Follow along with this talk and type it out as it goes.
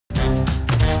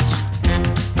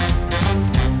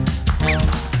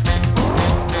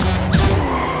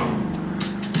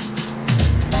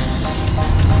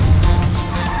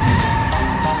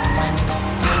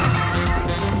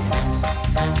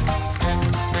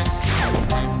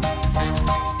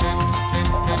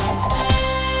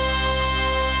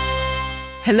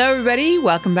Hello, everybody.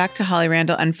 Welcome back to Holly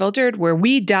Randall Unfiltered, where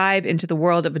we dive into the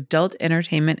world of adult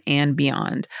entertainment and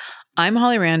beyond. I'm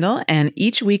Holly Randall, and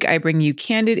each week I bring you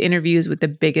candid interviews with the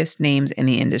biggest names in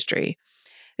the industry.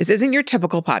 This isn't your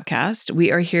typical podcast.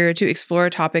 We are here to explore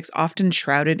topics often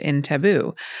shrouded in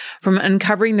taboo. From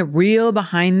uncovering the real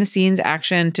behind-the-scenes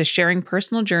action to sharing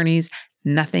personal journeys,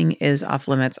 nothing is off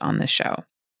limits on this show.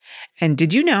 And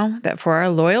did you know that for our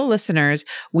loyal listeners,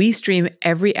 we stream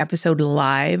every episode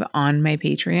live on my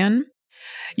Patreon?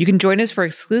 You can join us for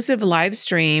exclusive live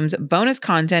streams, bonus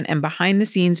content, and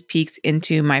behind-the-scenes peeks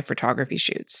into my photography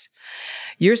shoots.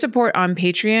 Your support on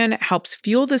Patreon helps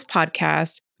fuel this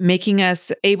podcast, making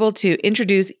us able to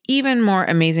introduce even more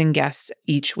amazing guests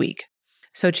each week.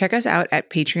 So check us out at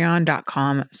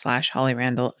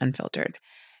patreon.com/HollyRandallUnfiltered.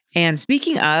 And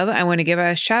speaking of, I want to give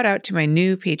a shout out to my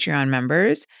new Patreon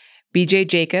members, BJ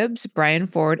Jacobs, Brian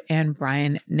Ford, and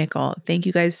Brian Nickel. Thank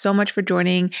you guys so much for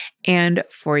joining and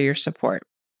for your support.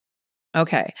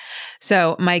 Okay,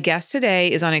 so my guest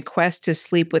today is on a quest to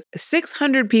sleep with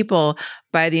 600 people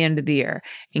by the end of the year.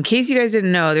 In case you guys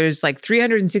didn't know, there's like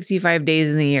 365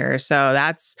 days in the year, so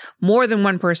that's more than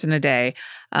one person a day.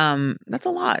 That's a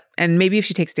lot. And maybe if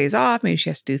she takes days off, maybe she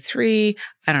has to do 3.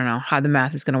 I don't know how the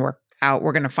math is going to work out.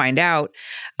 We're going to find out.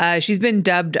 She's been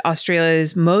dubbed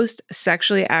Australia's most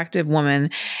sexually active woman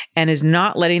and is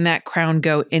not letting that crown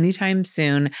go anytime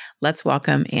soon. Let's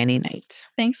welcome Annie Knight.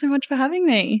 Thanks so much for having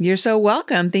me. You're so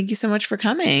welcome. Thank you so much for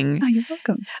coming. Oh, you're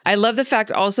welcome. I love the fact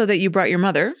also that you brought your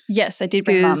mother. Yes, I did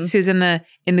bring Mum. Who's in the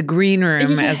green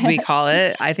room, as we call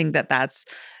it. I think that that's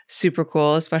super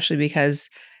cool, especially because,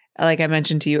 like I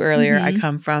mentioned to you earlier, I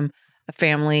come from a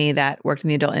family that worked in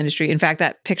the adult industry. In fact,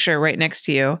 that picture right next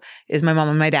to you is my mom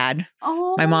and my dad.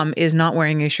 Oh. My mom is not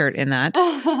wearing a shirt in that,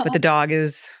 but the dog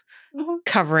is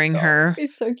covering her.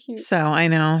 He's so cute. So I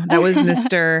know that was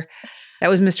Mr.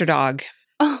 Dog.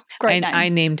 Oh, great name. I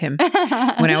named him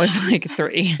when I was like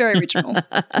 3. Very original.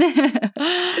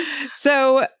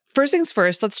 So first things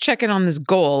first, let's check in on this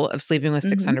goal of sleeping with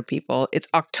 600 people. It's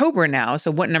October now. So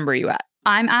what number are you at?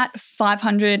 I'm at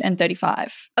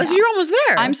 535. Oh, so you're almost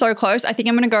there. I'm so close. I think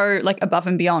I'm going to go like above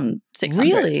and beyond 600.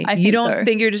 Really? I think you don't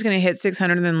think you're just going to hit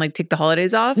 600 and then like take the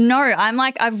holidays off? No, I'm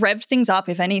like, I've revved things up,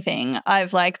 if anything.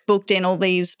 I've like booked in all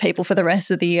these people for the rest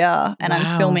of the year and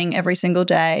I'm filming every single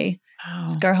day. Wow.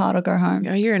 Just go hard or go home.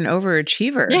 Oh, you're an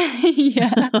overachiever.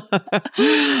 Yeah.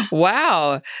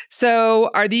 Wow.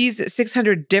 So are these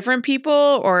 600 different people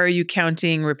or are you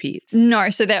counting repeats?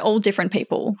 No, so they're all different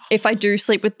people. If I do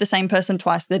sleep with the same person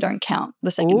twice, they don't count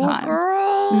the second time.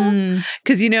 Girl.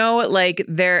 Because, you know, like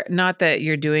they're not that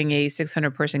you're doing a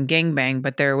 600 person gangbang,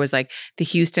 but there was like the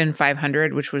Houston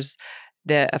 500, which was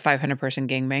a 500 person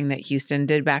gangbang that Houston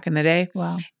did back in the day.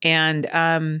 Wow.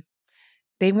 And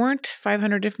they weren't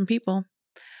 500 different people.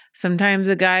 Sometimes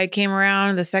a guy came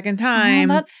around the second time.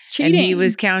 Oh, that's cheating. And he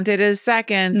was counted as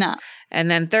second. No.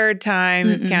 And then third time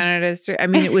is counted as third. I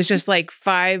mean, it was just like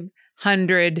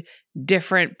 500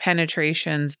 different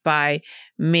penetrations by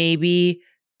maybe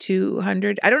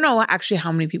 200. I don't know actually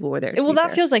how many people were there. Well,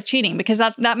 that feels like cheating because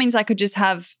that means I could just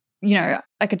have, you know,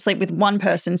 I could sleep with one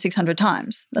person 600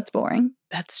 times. That's boring.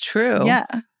 That's true. Yeah.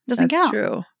 Doesn't count. That's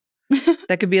true.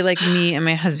 That could be like me and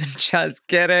my husband. Just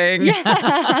kidding.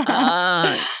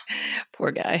 Yeah.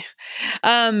 Poor guy.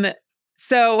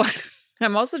 So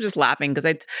I'm also just laughing because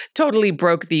I totally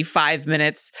broke the 5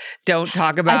 minutes. Don't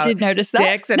talk about I did notice that.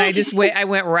 dicks, and I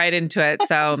went right into it.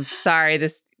 So sorry,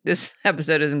 this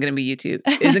episode isn't going to be YouTube.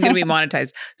 Isn't going to be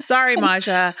monetized. Sorry,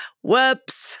 Masha.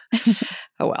 Whoops.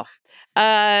 Oh well.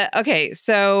 Okay.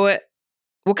 So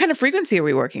what kind of frequency are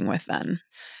we working with then?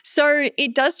 So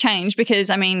it does change because,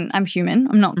 I mean, I'm human.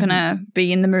 I'm not going to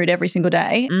be in the mood every single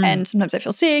day. And sometimes I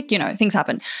feel sick, you know, things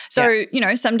happen. So, you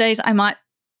know, some days I might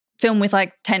film with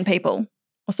like 10 people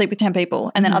or sleep with 10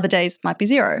 people and then other days might be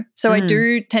 0. So I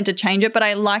do tend to change it, but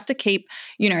I like to keep,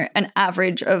 you know, an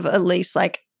average of at least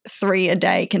like 3 a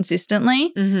day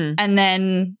consistently. And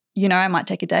then, you know, I might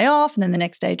take a day off and then the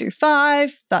next day do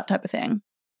 5, that type of thing.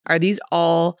 Are these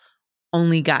all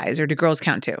only guys or do girls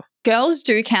count too? Girls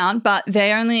do count, but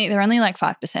they're only like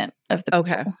 5% of the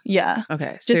people. Yeah.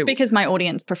 Okay. So just because my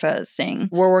audience prefers seeing.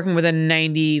 We're working with a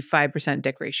 95%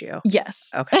 dick ratio.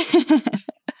 Yes. Okay.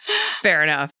 Fair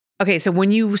enough. Okay. So when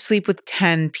you sleep with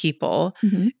 10 people,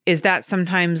 is that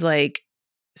sometimes like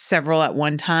several at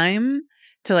one time?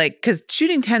 To like, because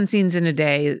shooting 10 scenes in a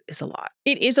day is a lot.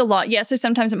 It is a lot. Yeah. So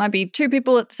sometimes it might be 2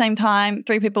 people at the same time,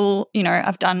 3 people, you know,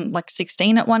 I've done like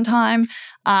 16 at one time.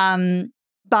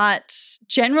 But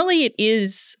generally it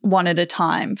is one at a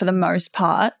time for the most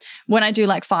part. When I do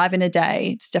like 5 in a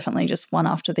day, it's definitely just one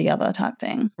after the other type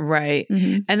thing. Right.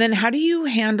 And then how do you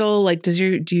handle, like, do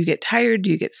you get tired? Do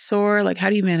you get sore? Like, how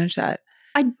do you manage that?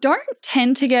 I don't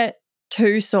tend to get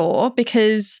too sore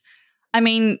because, I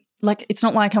mean, like, it's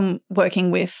not like I'm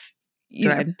working with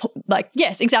dread.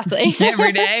 Yes, exactly.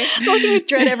 Every day. Working with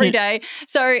dread every day.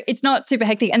 So it's not super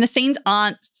hectic. And the scenes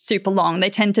aren't super long. They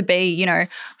tend to be,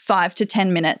 5 to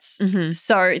 10 minutes.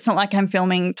 So it's not like I'm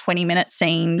filming 20-minute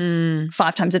scenes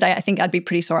 5 times a day. I think I'd be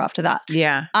pretty sore after that.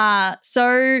 Yeah.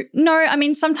 So no, I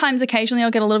mean, sometimes occasionally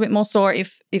I'll get a little bit more sore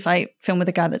if I film with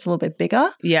a guy that's a little bit bigger.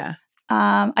 Yeah.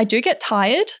 I do get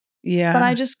tired. Yeah. But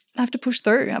I just have to push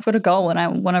through. I've got a goal and I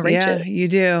want to reach it. Yeah, you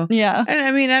do. Yeah. And I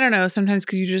mean, I don't know. Sometimes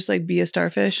could you just like be a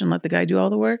starfish and let the guy do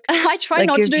all the work? I try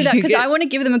not to do that because I want to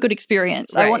give them a good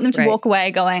experience. I want them to walk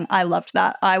away going, I loved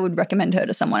that. I would recommend her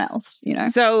to someone else,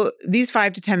 So these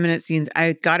 5 to 10 minute scenes,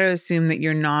 I got to assume that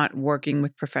you're not working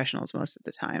with professionals most of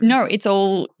the time. No, it's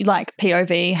all like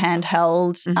POV,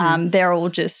 handheld. They're all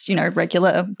just,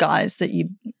 regular guys that you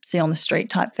see on the street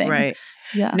type thing. Right.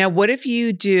 Yeah. Now, what if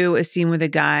you do a scene with a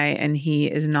guy and he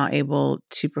is not able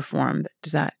to perform?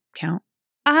 Does that count?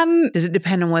 Does it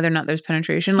depend on whether or not there's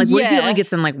penetration? Like, what if he only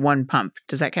gets in like one pump?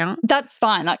 Does that count? That's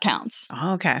fine. That counts.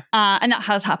 Oh, okay. And that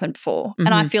has happened before. And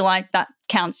I feel like that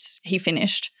counts. He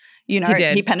finished. He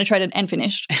penetrated and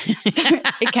finished. So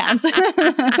it counts.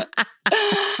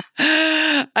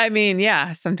 I mean,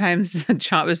 yeah, sometimes the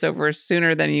job is over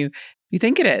sooner than you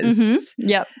think it is.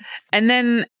 Yep. And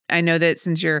then I know that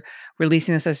since you're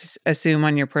releasing this, I assume,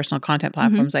 on your personal content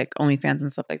platforms like OnlyFans and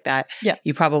stuff like that,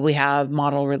 you probably have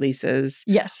model releases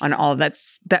on all of that.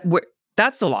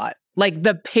 That's a lot. Like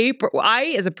the paper,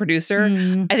 as a producer,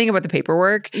 I think about the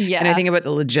paperwork and I think about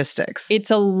the logistics.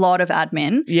 It's a lot of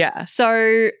admin. Yeah.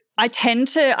 So I tend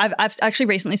to, I've actually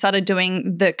recently started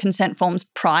doing the consent forms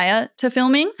prior to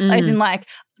filming, as in like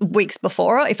weeks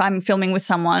before. If I'm filming with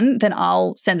someone, then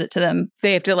I'll send it to them.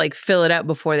 They have to like fill it out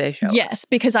before they show. Yes,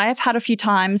 because I have had a few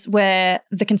times where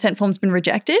the consent form's been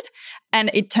rejected and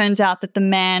it turns out that the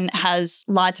man has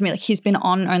lied to me. Like he's been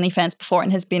on OnlyFans before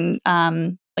and has been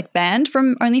like banned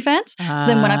from OnlyFans. So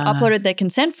then when I've uploaded their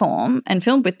consent form and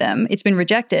filmed with them, it's been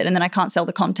rejected and then I can't sell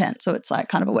the content. So it's like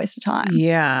kind of a waste of time.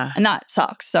 Yeah. And that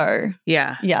sucks. So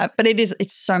yeah, but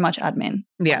it's so much admin.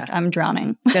 Yeah. Like I'm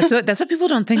drowning. That's what people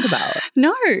don't think about.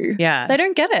 No. Yeah. They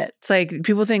don't get it. It's like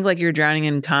people think like you're drowning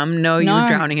in cum. No, you're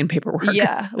drowning in paperwork.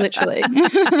 Yeah, literally.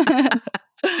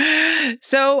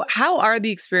 So how are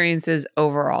the experiences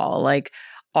overall? Like,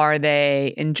 are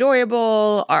they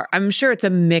enjoyable? I'm sure it's a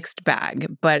mixed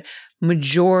bag, but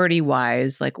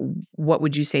majority-wise, like, what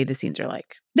would you say the scenes are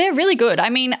like? They're really good. I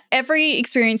mean, every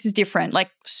experience is different,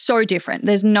 like so different.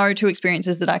 There's no two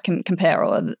experiences that I can compare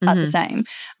or are the same.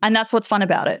 And that's what's fun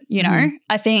about it,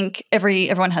 I think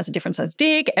everyone has a different size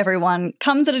dick. Everyone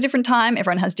comes at a different time.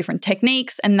 Everyone has different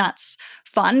techniques, and that's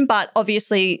fun. But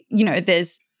obviously,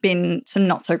 there's been some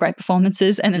not so great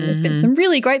performances and then there's been some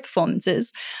really great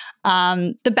performances.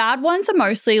 The bad ones are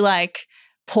mostly like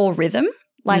poor rhythm.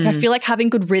 Like I feel like having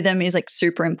good rhythm is like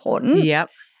super important.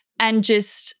 Yep. And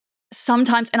just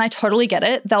sometimes, and I totally get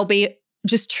it, they'll be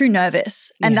just too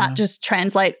nervous and that just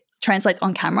translates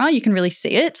on camera. You can really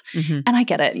see it. And I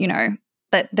get it,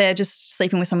 that they're just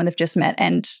sleeping with someone they've just met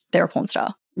and they're a porn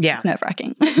star. Yeah. It's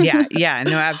nerve-wracking. Yeah.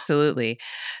 No, absolutely.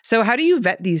 So how do you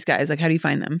vet these guys? Like, how do you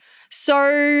find them?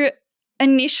 So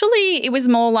initially, it was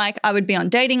more like I would be on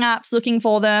dating apps looking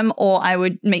for them or I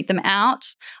would meet them out.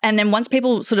 And then once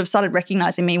people sort of started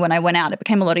recognizing me when I went out, it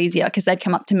became a lot easier because they'd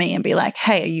come up to me and be like,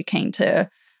 hey, are you keen to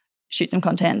shoot some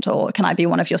content or can I be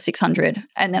one of your 600?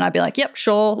 And then I'd be like, yep,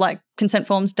 sure. Like consent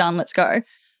forms done. Let's go.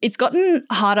 It's gotten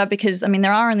harder because, I mean,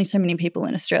 there are only so many people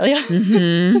in Australia.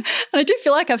 And I do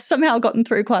feel like I've somehow gotten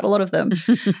through quite a lot of them.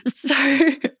 So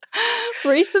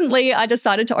recently I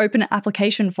decided to open an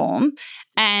application form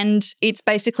and it's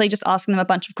basically just asking them a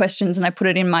bunch of questions and I put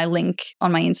it in my link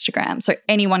on my Instagram so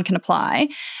anyone can apply.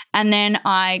 And then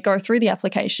I go through the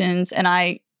applications and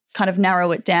I kind of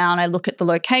narrow it down. I look at the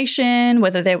location,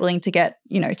 whether they're willing to get,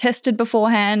 tested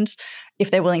beforehand,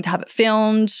 if they're willing to have it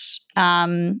filmed.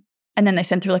 And then they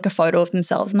send through like a photo of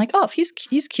themselves. I'm like, oh, if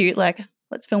he's cute, like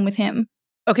let's film with him.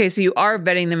 Okay, so you are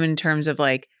vetting them in terms of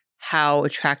like how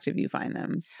attractive you find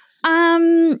them.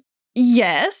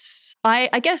 Yes, I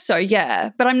guess so,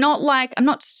 yeah. But I'm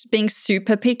not being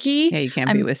super picky. Yeah, you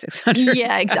can't be with 600.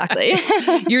 Yeah, exactly.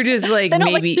 You're just like, they're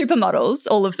not like supermodels,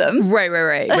 all of them.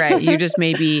 Right. You just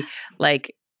maybe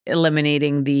like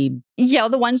eliminating the... Yeah,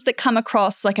 the ones that come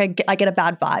across like I get a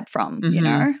bad vibe from,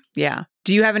 Yeah.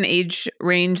 Do you have an age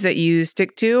range that you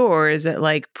stick to, or is it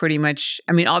like pretty much,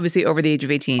 I mean, obviously over the age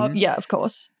of 18? Oh, yeah, of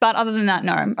course. But other than that,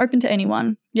 no, I'm open to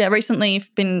anyone. Yeah, recently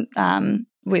I've been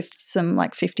with some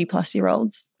like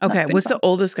 50-plus-year-olds. Okay, what's the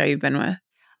oldest guy you've been with?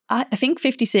 I think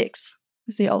 56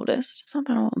 is the oldest. It's not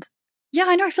that old. Yeah,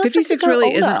 I know. I feel 56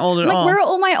 really isn't old at all. Like, where are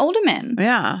all my older men?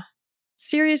 Yeah.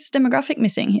 Serious demographic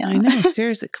missing here. I know,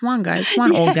 seriously. Come on, guys.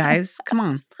 Come on, old guys. Come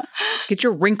on. Get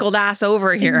your wrinkled ass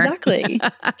over here. Exactly.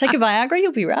 Take a Viagra,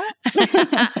 you'll be right.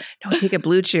 No, take a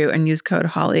Blue Chew and use code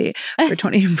Holly for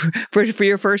 20 for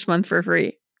your first month for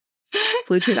free.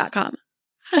 BlueChew.com.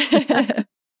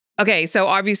 Okay, so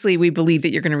obviously we believe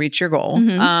that you're going to reach your goal.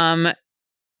 Mm-hmm.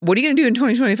 What are you going to do in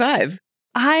 2025?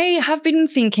 I have been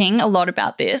thinking a lot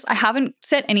about this. I haven't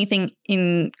set anything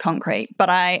in concrete, but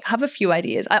I have a few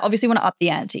ideas. I obviously want to up the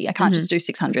ante. I can't just do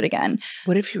 600 again.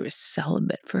 What if you were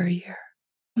celibate for a year?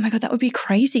 Oh my God, that would be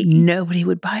crazy. Nobody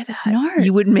would buy that. No.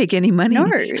 You wouldn't make any money. No,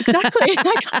 exactly.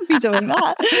 I can't be doing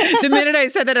that. The minute I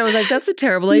said that, I was like, that's a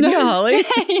terrible idea, Holly.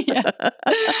 Yeah,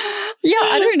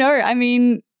 I don't know. I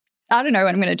mean, I don't know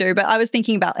what I'm going to do, but I was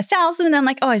thinking about 1,000 and I'm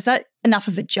like, oh, is that enough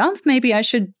of a jump? Maybe I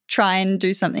should try and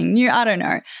do something new. I don't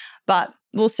know, but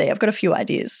we'll see. I've got a few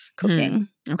ideas cooking.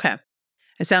 Okay.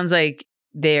 It sounds like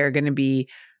they're going to be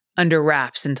under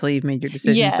wraps until you've made your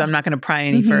decision. So I'm not going to pry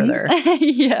any further.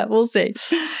 Yeah, we'll see.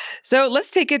 So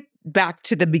let's take it back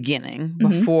to the beginning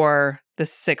before the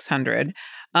 600.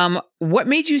 What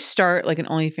made you start like an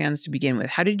OnlyFans to begin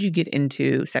with? How did you get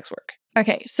into sex work?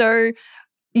 Okay. So,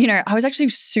 you know, I was actually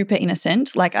super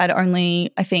innocent. Like I'd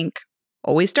only, I think.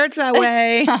 Always starts that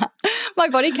way. My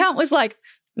body count was like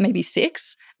maybe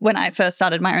 6 when I first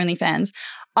started my OnlyFans.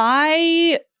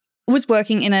 I was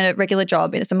working in a regular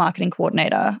job as a marketing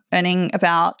coordinator, earning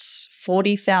about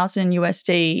 40,000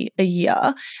 USD a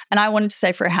year. And I wanted to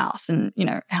save for a house. And, you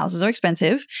know, houses are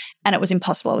expensive and it was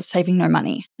impossible. I was saving no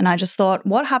money. And I just thought,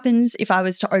 what happens if I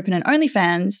was to open an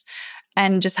OnlyFans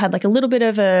and just had like a little bit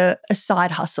of a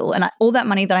side hustle, and all that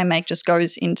money that I make just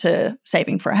goes into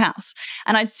saving for a house.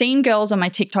 And I'd seen girls on my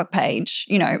TikTok page,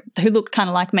 you know, who looked kind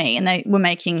of like me, and they were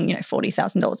making, you know,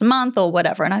 $40,000 a month or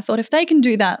whatever. And I thought, if they can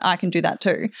do that, I can do that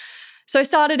too. So I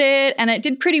started it and it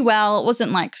did pretty well. It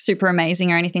wasn't like super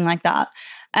amazing or anything like that.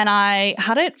 And I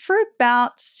had it for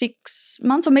about 6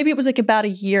 months, or maybe it was like about a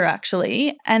year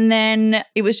actually. And then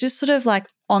it was just sort of like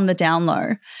on the down low.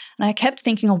 And I kept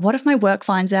thinking, oh, what if my work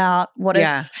finds out? What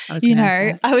if, you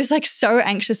know, I was like so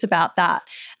anxious about that.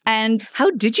 And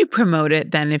how did you promote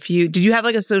it then? Did you have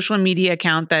like a social media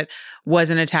account that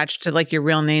wasn't attached to like your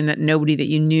real name that nobody that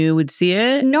you knew would see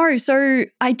it? No, so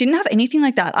I didn't have anything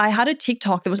like that. I had a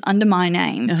TikTok that was under my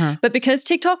name, but because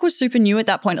TikTok was super new at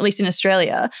that point, at least in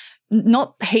Australia,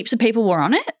 not heaps of people were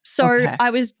on it. So I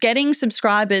was getting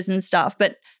subscribers and stuff,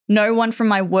 but no one from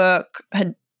my work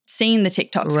had seen the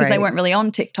TikToks because they weren't really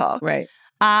on TikTok. Right.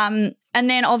 And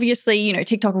then obviously, you know,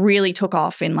 TikTok really took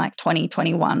off in like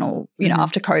 2021 or, you know,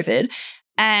 after COVID.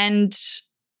 And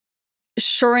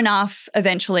sure enough,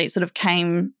 eventually it sort of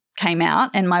came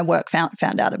out and my work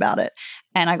found out about it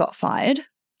and I got fired.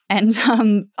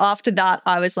 And after that,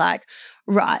 I was like,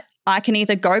 right, I can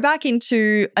either go back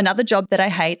into another job that I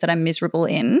hate, that I'm miserable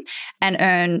in, and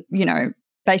earn, you know,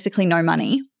 basically no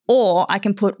money, or I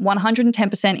can put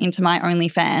 110% into my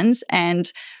OnlyFans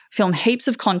and film heaps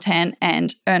of content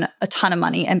and earn a ton of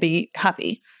money and be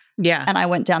happy. Yeah. And I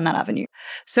went down that avenue.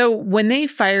 So when they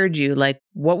fired you, like,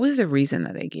 what was the reason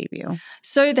that they gave you?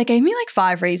 So they gave me like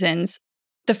 5 reasons.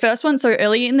 The first one, so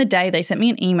early in the day, they sent me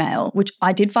an email, which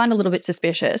I did find a little bit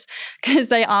suspicious because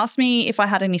they asked me if I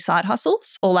had any side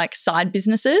hustles or like side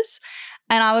businesses.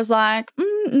 And I was like,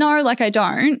 no, like I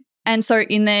don't. And so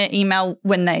in their email,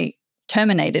 when they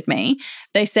terminated me,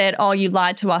 they said, oh, you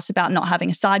lied to us about not having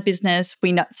a side business.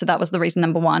 We know, so that was the reason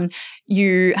number 1.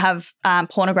 You have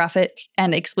pornographic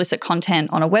and explicit content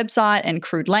on a website and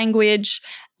crude language.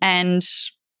 And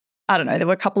I don't know, there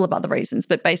were a couple of other reasons,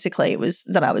 but basically it was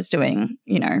that I was doing,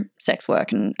 you know, sex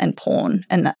work and porn,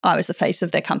 and that I was the face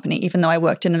of their company, even though I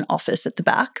worked in an office at the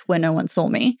back where no one saw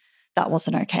me. That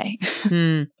wasn't okay.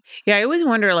 Yeah, I always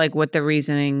wonder like what the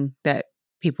reasoning that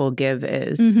people give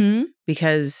is,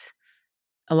 because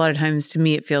a lot of times to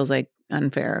me it feels like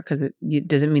unfair because it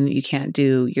doesn't mean that you can't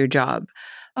do your job.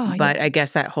 But I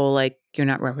guess that whole like you're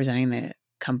not representing the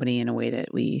company in a way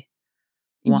that we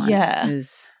want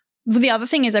is... Well, the other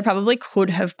thing is I probably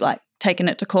could have like taken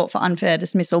it to court for unfair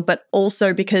dismissal, but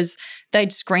also because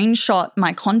they'd screenshot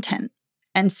my content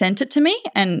and sent it to me,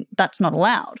 and that's not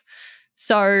allowed.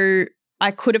 So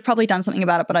I could have probably done something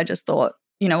about it, but I just thought,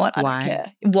 you know what? I Why? don't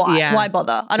care. Why? Yeah. Why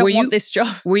bother? I don't want this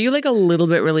job. Were you like a little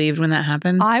bit relieved when that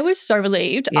happened? I was so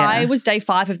relieved. Yeah. I was day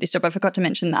 5 of this job. I forgot to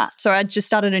mention that. So I just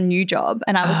started a new job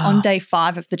and I was on day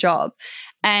 5 of the job.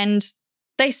 And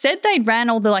they said they'd ran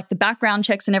all the background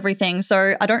checks and everything.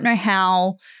 So I don't know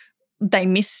how they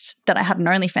missed that I had an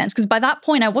OnlyFans, because by that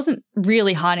point I wasn't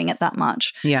really hiding it that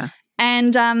much. Yeah.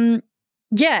 And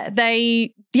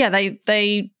they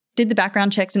did the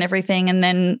background checks and everything, and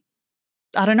then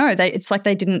I don't know, it's like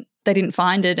they didn't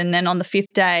find it. And then on the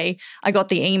 5th day I got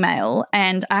the email,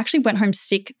 and I actually went home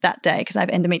sick that day because I have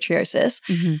endometriosis.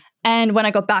 Mm-hmm. And when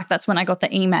I got back, that's when I got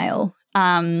the email.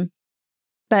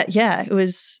 But yeah, it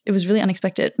was really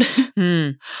unexpected.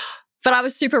 But I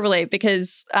was super relieved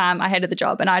because I hated the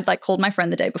job, and I'd called my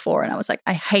friend the day before and I was like,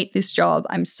 I hate this job.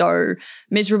 I'm so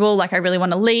miserable. I really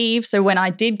want to leave. So when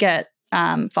I did get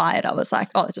fired, I was like,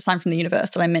 oh, it's a sign from the universe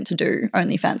that I'm meant to do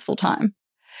OnlyFans full time.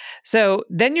 So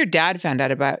then your dad found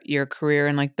out about your career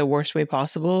in the worst way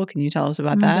possible. Can you tell us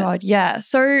about that? Oh my God, yeah.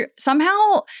 So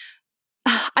somehow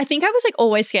I think I was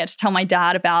always scared to tell my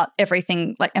dad about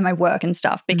everything and my work and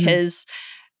stuff because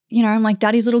I'm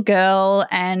daddy's little girl,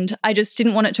 and I just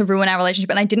didn't want it to ruin our relationship,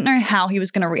 and I didn't know how he was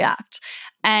going to react.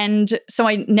 And so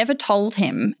I never told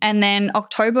him. And then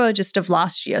October just of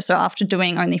last year, so after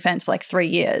doing OnlyFans for 3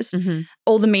 years,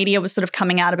 all the media was sort of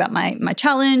coming out about my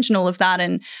challenge and all of that.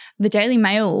 And the Daily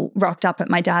Mail rocked up at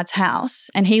my dad's house,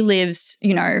 and he lives,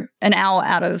 an hour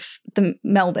out of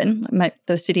Melbourne,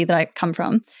 the city that I come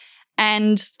from.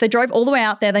 And they drove all the way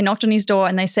out there. They knocked on his door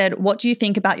and they said, what do you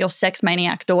think about your sex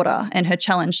maniac daughter and her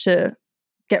challenge to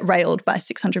get railed by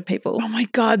 600 people? Oh my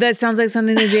God, that sounds like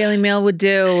something the Daily Mail would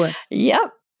do.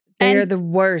 Yep. They're the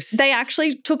worst. They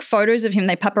actually took photos of him.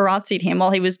 They paparazzi'd him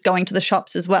while he was going to the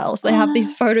shops as well. So they have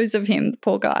these photos of him, the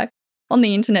poor guy, on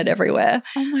the internet everywhere.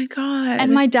 Oh my God.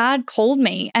 And my dad called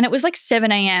me, and it was 7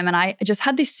 a.m. and I just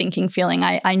had this sinking feeling.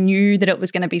 I knew that it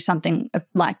was going to be something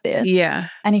like this. Yeah.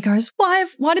 And he goes, why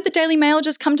did the Daily Mail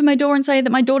just come to my door and say that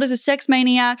my daughter's a sex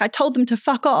maniac? I told them to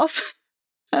fuck off.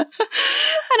 And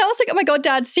I was like, oh my God,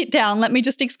 Dad, sit down. Let me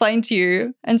just explain to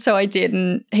you. And so I did.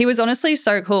 And he was honestly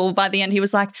so cool. By the end, he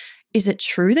was like, is it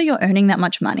true that you're earning that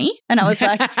much money? And I was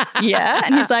like, yeah.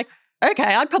 And he's like,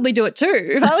 okay, I'd probably do it too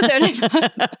if I was earning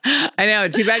that. I know.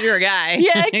 Too bad you're a guy.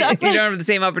 Yeah, exactly. You don't have the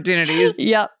same opportunities.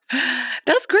 Yep.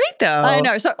 That's great though. I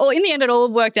know. So in the end, it all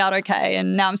worked out okay.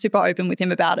 And now I'm super open with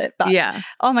him about it. But yeah.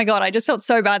 Oh my God, I just felt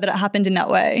so bad that it happened in that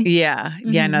way. Yeah.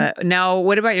 Yeah. No. Now,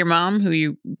 what about your mom who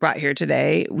you brought here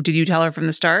today? Did you tell her from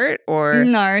the start or?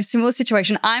 No, similar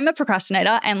situation. I'm a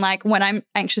procrastinator. And when I'm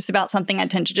anxious about something, I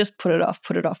tend to just put it off.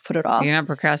 You're not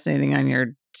procrastinating on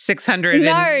your 600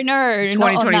 no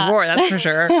 2024, that's for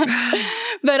sure.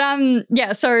 But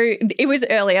yeah, so it was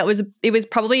earlier. It was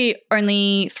probably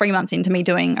only 3 months into me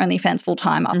doing OnlyFans full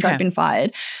time after I'd been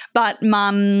fired. But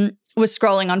Mum was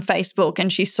scrolling on Facebook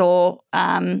and she saw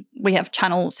we have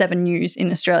Channel 7 News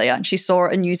in Australia, and she saw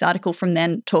a news article from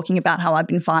then talking about how I'd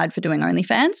been fired for doing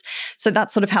OnlyFans. So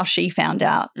that's sort of how she found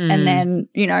out. And then,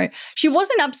 she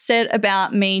wasn't upset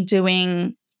about me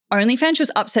doing OnlyFans. She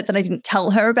was upset that I didn't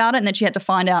tell her about it, and then she had to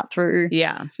find out through,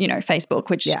 Facebook,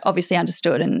 which obviously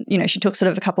understood. And, she took sort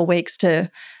of a couple of weeks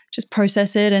to just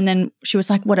process it. And then she was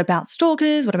like, what about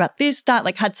stalkers? What about this,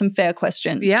 that? Had some fair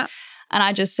questions. Yeah. And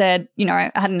I just said,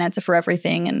 I had an answer for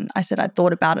everything. And I said, I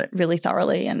thought about it really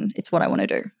thoroughly and it's what I want to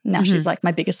do. Now she's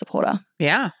my biggest supporter.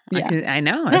 Yeah. I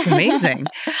know. It's amazing.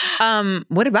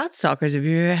 What about stalkers? Have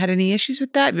you ever had any issues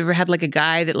with that? Have you ever had a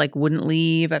guy that wouldn't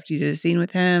leave after you did a scene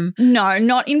with him? No,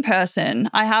 not in person.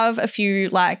 I have a few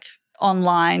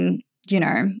online,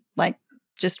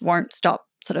 just won't stop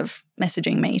sort of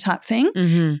messaging me type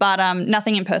thing. But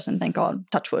nothing in person, thank God.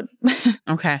 Touch wood.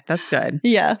 Okay. That's good.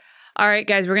 Yeah. All right,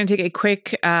 guys, we're going to take a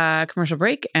quick commercial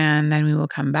break and then we will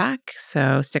come back.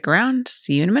 So stick around.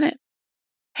 See you in a minute.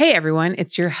 Hey, everyone.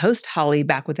 It's your host, Holly,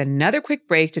 back with another quick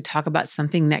break to talk about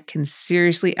something that can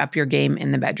seriously up your game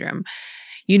in the bedroom.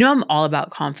 I'm all about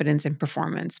confidence and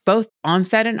performance, both on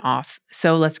set and off.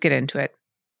 So let's get into it.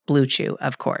 Blue Chew,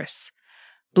 of course.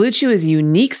 Blue Chew is a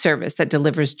unique service that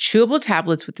delivers chewable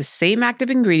tablets with the same active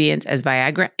ingredients as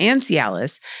Viagra and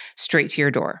Cialis straight to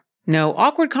your door. No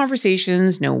awkward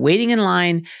conversations, no waiting in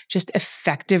line, just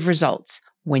effective results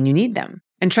when you need them.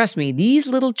 And trust me, these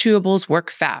little chewables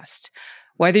work fast.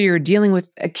 Whether you're dealing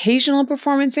with occasional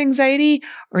performance anxiety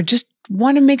or just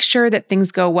want to make sure that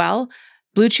things go well,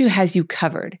 Blue Chew has you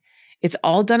covered. It's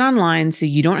all done online, so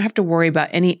you don't have to worry about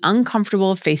any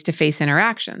uncomfortable face-to-face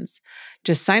interactions.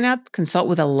 Just sign up, consult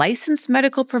with a licensed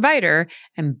medical provider,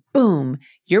 and boom,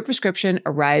 your prescription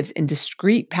arrives in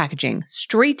discreet packaging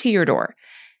straight to your door.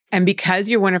 And because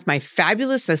you're one of my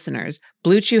fabulous listeners,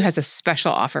 Blue Chew has a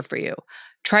special offer for you.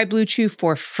 Try Blue Chew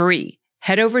for free.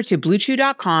 Head over to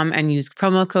bluechew.com and use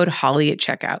promo code Holly at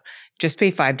checkout. Just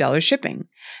pay $5 shipping.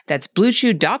 That's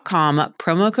bluechew.com,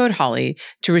 promo code Holly,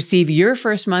 to receive your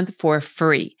first month for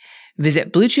free.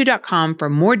 Visit bluechew.com for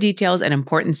more details and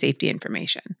important safety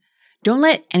information. Don't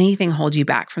let anything hold you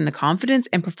back from the confidence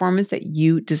and performance that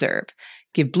you deserve.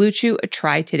 Give Blue Chew a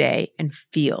try today and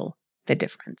feel the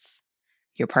difference.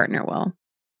 Your partner will.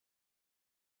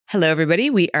 Hello, everybody.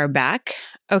 We are back.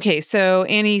 Okay, so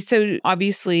Annie, so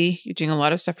obviously you're doing a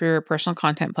lot of stuff for your personal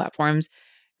content platforms.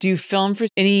 Do you film for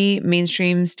any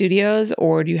mainstream studios,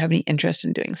 or do you have any interest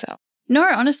in doing so? No,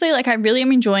 honestly, like I really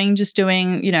am enjoying just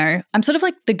doing, I'm sort of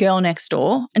like the girl next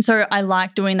door. And so I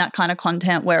like doing that kind of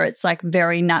content where it's like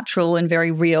very natural and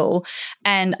very real.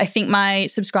 And I think my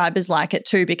subscribers like it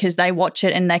too, because they watch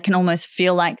it and they can almost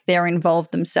feel like they're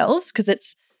involved themselves, because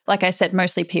it's, like I said,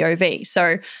 mostly POV.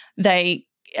 So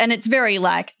and it's very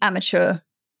like amateur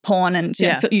porn and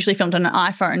usually filmed on an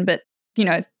iPhone, but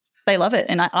they love it.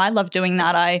 And I love doing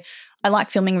that. I like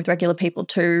filming with regular people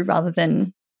too, rather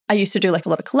than, I used to do like a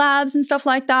lot of collabs and stuff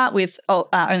like that with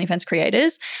OnlyFans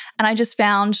creators. And I just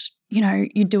found,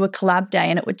 you do a collab day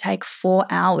and it would take 4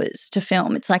 hours to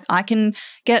film. It's like I can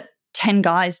get 10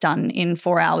 guys done in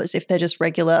 4 hours if they're just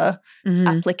regular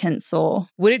applicants. Or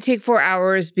would it take 4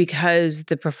 hours because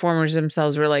the performers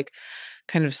themselves were like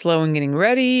kind of slow in getting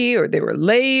ready, or they were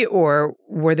late, or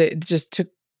were they just took,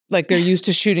 like they're used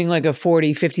to shooting like a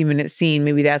 40, 50-minute scene.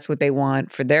 Maybe that's what they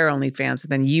want for their OnlyFans. So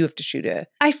then you have to shoot it.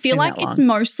 I feel like it's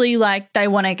mostly like they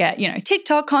want to get,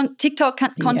 TikTok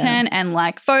content and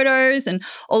like photos and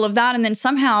all of that. And then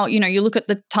somehow, you look at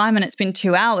the time and it's been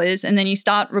 2 hours, and then you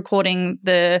start recording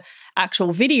the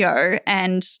actual video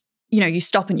and, you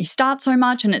stop and you start so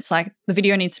much, and it's like the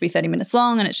video needs to be 30 minutes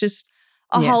long, and it's just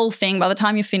a whole thing. By the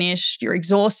time you're finished, you're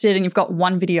exhausted and you've got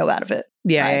one video out of it.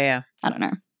 Yeah. I don't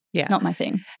know. Yeah. Not my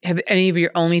thing. Have any of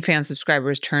your OnlyFans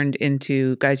subscribers turned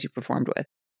into guys you performed with?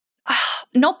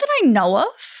 Not that I know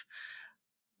of.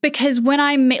 Because when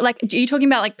I meet, like, are you talking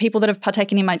about like people that have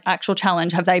partaken in my actual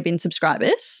challenge? Have they been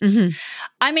subscribers? Mm-hmm.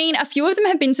 I mean, a few of them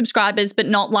have been subscribers, but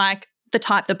not like the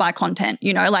type that buy content,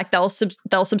 like they'll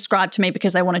subscribe to me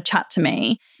because they want to chat to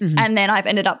me. Mm-hmm. And then I've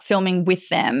ended up filming with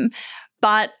them.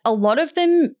 But a lot of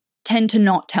them tend to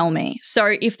not tell me.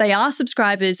 So if they are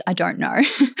subscribers, I don't know.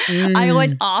 I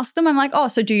always ask them, I'm like, oh,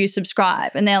 so do you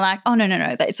subscribe? And they're like, oh, no.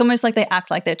 It's almost like they act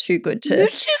like they're too good to. They're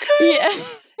too good.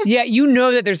 Yeah.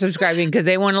 Yeah, that they're subscribing because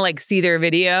they want to like see their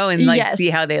video and like see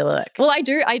how they look. Well, I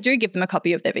do give them a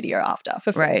copy of their video after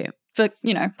for free. Right. For,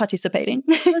 participating.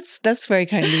 That's very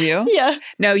kind of you. Yeah.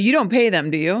 No, you don't pay them,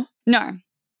 do you? No.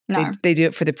 They do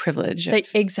it for the privilege.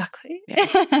 Exactly. Yeah.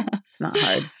 It's not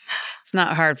hard. It's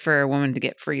not hard for a woman to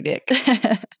get free dick.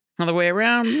 Other way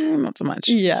around, not so much.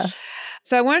 Yeah.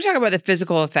 So I want to talk about the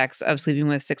physical effects of sleeping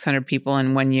with 600 people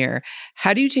in 1 year.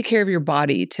 How do you take care of your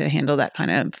body to handle that kind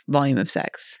of volume of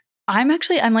sex? I'm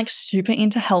like super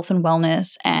into health and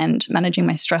wellness and managing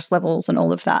my stress levels and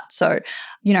all of that. So,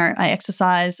 I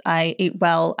exercise, I eat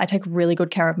well, I take really good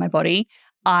care of my body.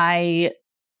 I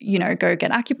go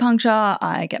get acupuncture,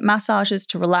 I get massages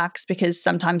to relax, because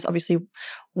sometimes obviously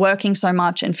working so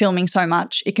much and filming so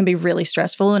much, it can be really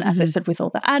stressful. And as I said, with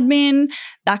all the admin,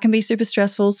 that can be super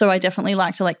stressful. So I definitely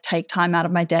like to like take time out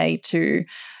of my day to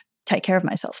take care of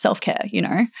myself, self-care,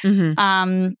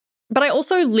 But I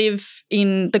also live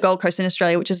in the Gold Coast in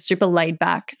Australia, which is a super laid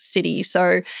back city.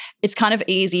 So it's kind of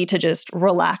easy to just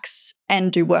relax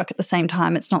and do work at the same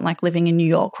time. It's not like living in New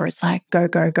York where it's like go,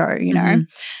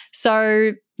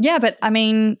 So yeah, but I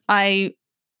mean, I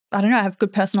don't know, I have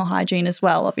good personal hygiene as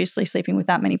well. Obviously, sleeping with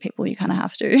that many people, you kind of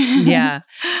have to. Yeah.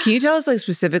 Can you tell us like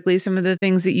specifically some of the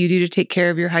things that you do to take care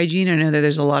of your hygiene? I know that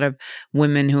there's a lot of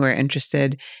women who are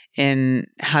interested in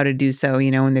how to do so,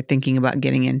 when they're thinking about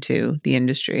getting into the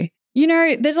industry.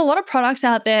 There's a lot of products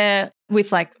out there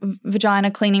with like vagina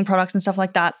cleaning products and stuff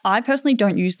like that. I personally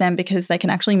don't use them because they can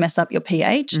actually mess up your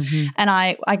pH. And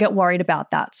I get worried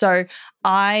about that. So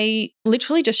I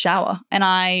literally just shower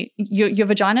and your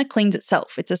vagina cleans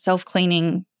itself. It's a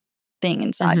self-cleaning thing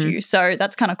inside you. So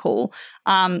that's kind of cool.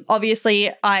 Obviously,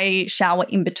 I shower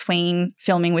in between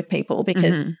filming with people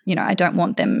because, I don't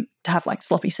want them to have like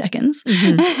sloppy seconds.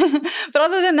 But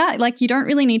other than that, like you don't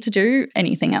really need to do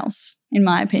anything else, in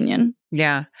my opinion.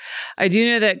 Yeah. I do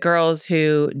know that girls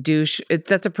who douche,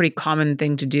 that's a pretty common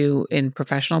thing to do in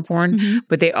professional porn,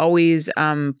 but they always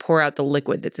pour out the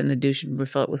liquid that's in the douche and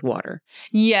refill it with water.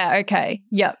 Yeah. Okay.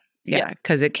 Yep. Yeah.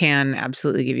 Because it can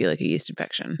absolutely give you like a yeast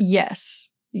infection. Yes.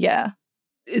 Yeah.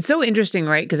 it's so interesting,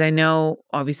 right? Because I know,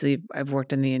 obviously, I've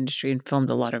worked in the industry and filmed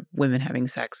a lot of women having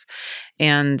sex.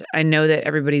 And I know that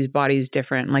everybody's body is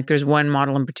different. Like there's one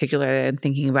model in particular that I'm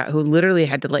thinking about who literally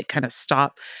had to like kind of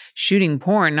stop shooting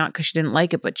porn, not because she didn't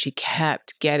like it, but she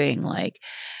kept getting like,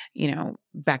 you know,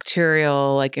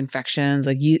 bacterial like infections.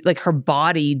 Like her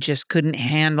body just couldn't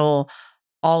handle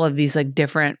all of these like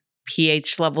different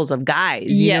pH levels of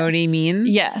guys. You know what I mean?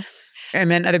 Yes. And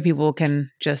then other people can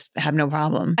just have no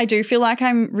problem. I do feel like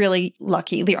I'm really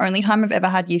lucky. The only time I've ever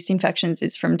had yeast infections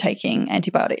is from taking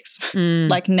antibiotics,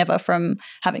 like never from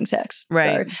having sex.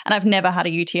 Right. So, and I've never had a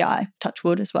UTI, touch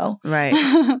wood as well. Right.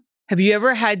 Have you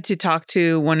ever had to talk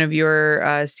to one of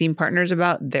your scene partners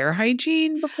about their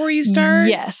hygiene before you start?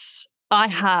 Yes, I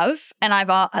have. And I've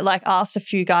asked a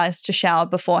few guys to shower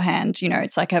beforehand. You know,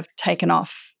 it's like I've taken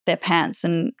off their pants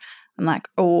and I'm like,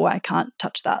 oh, I can't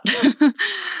touch that.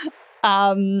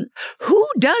 Who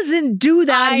doesn't do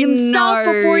that himself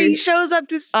before he shows up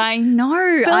to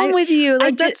film with you?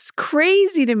 Like that's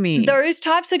crazy to me. Those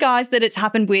types of guys that it's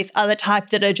happened with are the type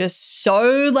that are just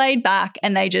so laid back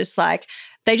and they just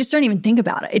don't even think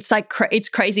about it. It's like it's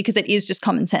crazy because it is just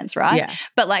common sense, right? Yeah.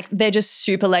 But like they're just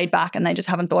super laid back and they just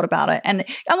haven't thought about it. And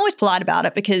I'm always polite about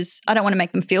it because I don't want to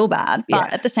make them feel bad.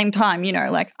 But at the same time, you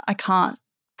know, like I can't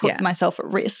put myself at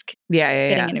risk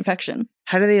getting an infection.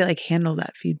 How do they like handle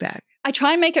that feedback? I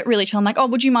try and make it really chill. I'm like, oh,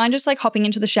 would you mind just like hopping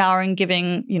into the shower and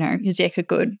giving, you know, your dick a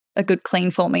good clean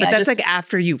for me? But that's like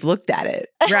after you've looked at it,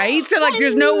 right? So like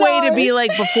there's no way to be like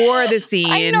before the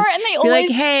scene. I know, and they be always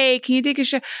like, hey, can you take a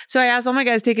shower? So I asked all my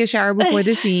guys to take a shower before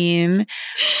the scene.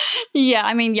 Yeah,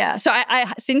 I mean, yeah. So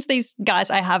I since these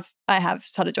guys, I have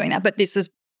started doing that, but this was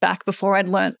back before I'd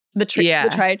learned the tricks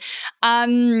of the trade.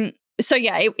 So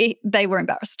yeah, they were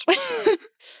embarrassed.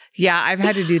 Yeah, I've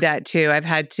had to do that too. I've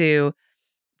had to,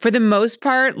 for the most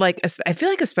part, like I feel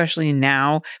like especially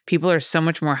now, people are so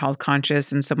much more health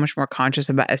conscious and so much more conscious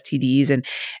about STDs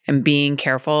and being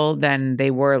careful than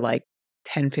they were like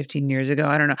 10, 15 years ago.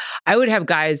 I don't know. I would have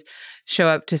guys show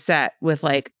up to set with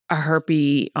like a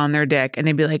herpes on their dick and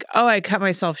they'd be like, oh, I cut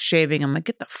myself shaving. I'm like,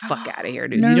 get the fuck out of here,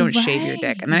 dude. You don't shave your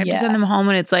dick. And then I have to send them home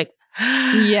and it's like,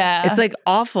 it's like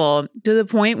awful to the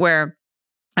point where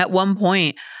at one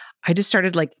point, I just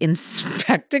started like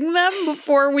inspecting them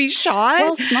before we shot.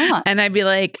 Well, smart. And I'd be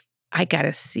like, I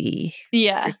gotta see.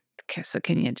 Yeah. Okay, so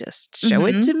can you just show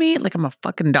it to me? Like I'm a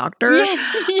fucking doctor.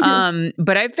 Yeah.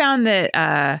 But I found that,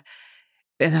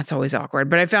 and that's always awkward,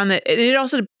 but I found that it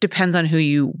also depends on who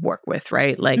you work with,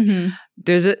 right? Like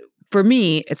for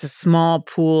me, it's a small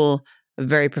pool of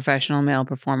very professional male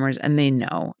performers and they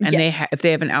know. And if they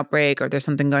have an outbreak or there's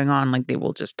something going on, like they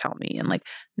will just tell me and like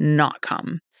not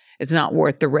come. It's not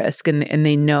worth the risk. And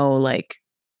they know like,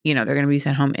 you know, they're going to be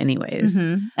sent home anyways.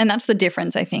 And that's the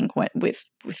difference, I think, with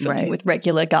filming with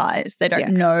regular guys. They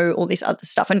don't know all this other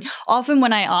stuff. And often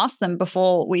when I ask them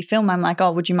before we film, I'm like,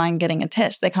 oh, would you mind getting a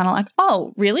test? They're kind of like,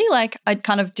 oh, really? Like I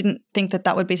kind of didn't think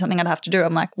that would be something I'd have to do.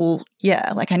 I'm like, well,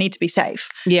 yeah, like I need to be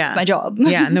safe. Yeah. It's my job.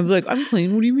 Yeah. And they'll be like, I'm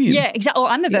clean. What do you mean? Yeah, exactly. Or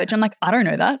I'm a virgin. I'm like, I don't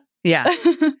know that. Yeah.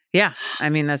 Yeah. I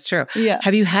mean, that's true. Yeah.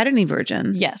 Have you had any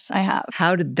virgins? Yes, I have.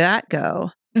 How did that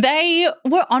go? They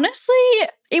were honestly,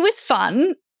 it was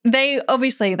fun. They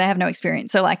have no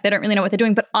experience. So like they don't really know what they're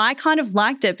doing. But I kind of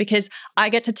liked it because I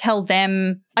get to tell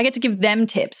them, I get to give them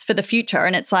tips for the future.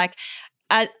 And it's like,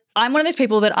 I'm one of those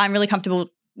people that I'm really comfortable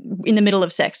in the middle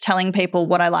of sex telling people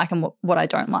what I like and what I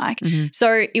don't like.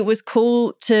 So it was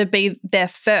cool to be there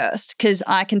first because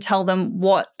I can tell them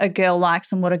what a girl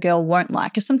likes and what a girl won't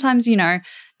like. Because sometimes, you know,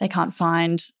 they can't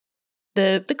find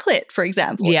the clit, for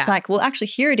example. It's like, well, actually,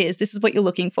 here it is. This is what you're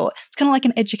looking for. It's kind of like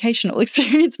an educational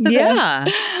experience for them.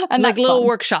 And like a little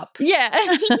workshop. Yeah.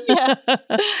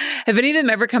 Have any of them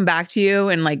ever come back to you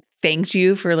and like thanked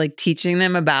you for like teaching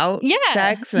them about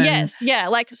sex? Yes. Yeah.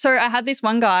 Like, so I had this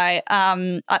one guy,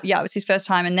 it was his first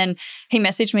time. And then he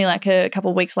messaged me like a couple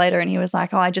of weeks later and he was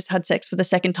like, oh, I just had sex for the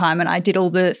second time and I did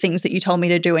all the things that you told me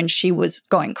to do and she was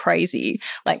going crazy.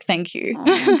 Like, thank you.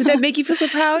 Oh, did that make you feel so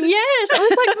proud? Yes. I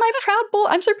was like, my proud boy.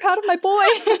 I'm so proud of my boy.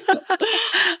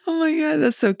 Oh my God.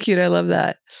 That's so cute. I love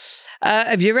that.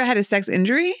 Have you ever had a sex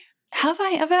injury? Have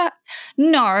I ever?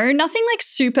 No, nothing like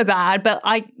super bad, but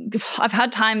I've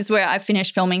had times where I've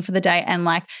finished filming for the day and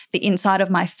like the inside of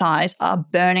my thighs are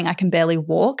burning. I can barely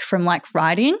walk from like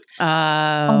riding.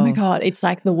 Oh my God, it's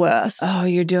like the worst. Oh,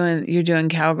 you're doing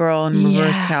cowgirl and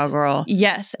reverse cowgirl.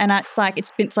 Yes, and it's like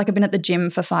I've been at the gym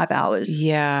for 5 hours.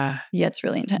 Yeah. Yeah, it's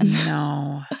really intense.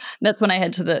 No. That's when I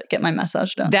head to get my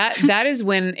massage done. That is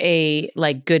when a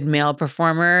like good male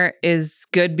performer is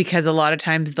good because a lot of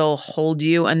times they'll hold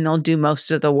you and they'll do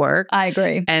most of the work. I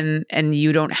agree. And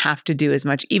you don't have to do as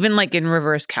much. Even like in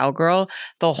reverse cowgirl,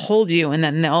 they'll hold you and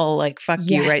then they'll like fuck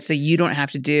you, right? So you don't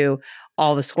have to do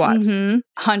all the squats.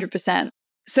 100%.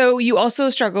 So you also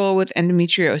struggle with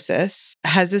endometriosis.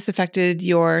 Has this affected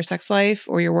your sex life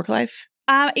or your work life?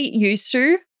 It used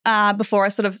to. Before I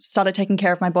sort of started taking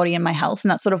care of my body and my health.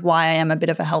 And that's sort of why I am a bit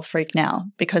of a health freak now,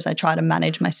 because I try to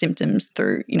manage my symptoms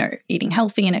through, you know, eating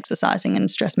healthy and exercising and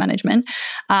stress management.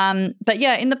 But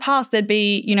yeah, in the past, there'd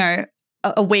be, you know,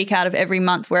 a week out of every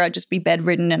month where I'd just be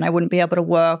bedridden and I wouldn't be able to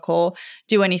work or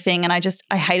do anything. And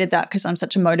I hated that because I'm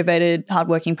such a motivated,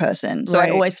 hardworking person. So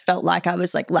I always felt like I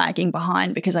was like lagging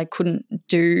behind because I couldn't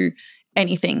do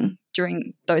anything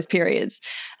during those periods.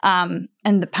 And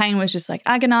the pain was just like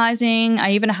agonizing.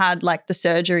 I even had like the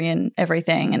surgery and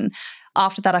everything. And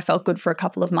after that, I felt good for a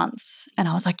couple of months. And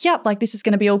I was like, yep, like this is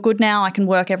going to be all good now. I can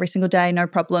work every single day, no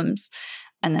problems.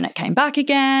 And then it came back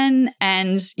again.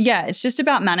 And yeah, it's just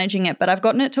about managing it. But I've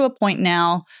gotten it to a point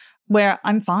now where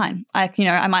I'm fine. I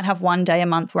might have one day a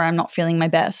month where I'm not feeling my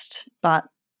best, but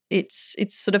it's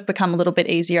sort of become a little bit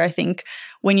easier, I think,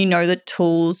 when you know the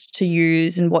tools to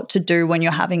use and what to do when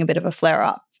you're having a bit of a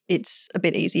flare-up. It's a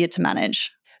bit easier to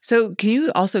manage. So can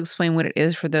you also explain what it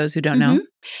is for those who don't know?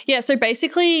 Yeah, so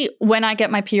basically when I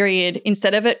get my period,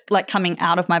 instead of it like coming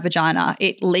out of my vagina,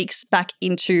 it leaks back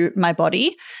into my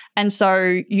body. And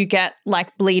so you get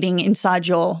like bleeding inside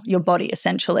your body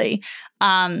essentially.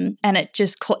 And it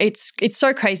just, it's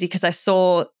so crazy because I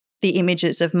saw the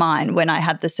images of mine when I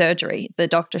had the surgery, the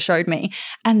doctor showed me,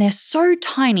 and they're so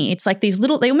tiny. It's like these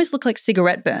little, they almost look like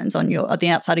cigarette burns on the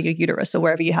outside of your uterus or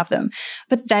wherever you have them.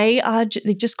 But they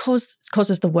just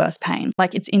causes the worst pain.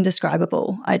 Like it's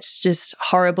indescribable. It's just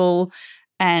horrible.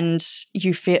 And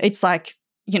you feel, it's like,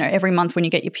 you know, every month when you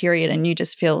get your period and you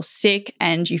just feel sick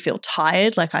and you feel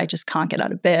tired, like I just can't get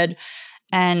out of bed.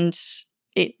 And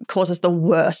it causes the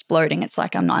worst bloating. It's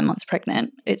like I'm 9 months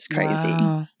pregnant. It's crazy.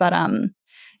 Wow. But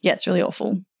yeah, it's really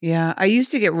awful. Yeah. I used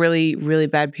to get really, really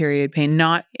bad period pain,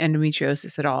 not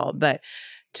endometriosis at all, but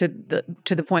to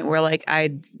the point where like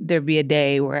there'd be a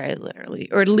day where I literally,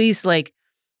 or at least like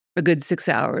a good 6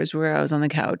 hours where I was on the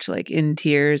couch, like in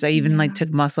tears. I even like took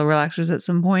muscle relaxers at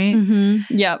some point.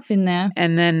 Yeah, been there.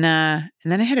 And then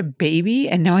I had a baby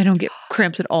and now I don't get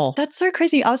cramps at all. That's so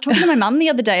crazy. I was talking to my mum the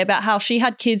other day about how she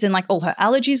had kids and like all her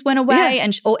allergies went away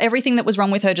and everything that was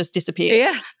wrong with her just disappeared.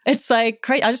 Yeah. It's like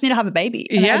crazy. I just need to have a baby.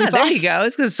 Yeah, there you go.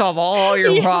 It's going to solve all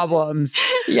your problems.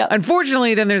 Yeah.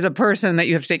 Unfortunately, then there's a person that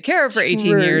you have to take care of for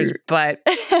 18 years, but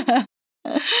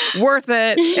worth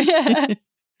it. Yeah.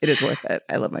 It is worth it.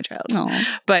 I love my child. Aww.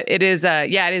 But it is,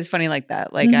 it is funny like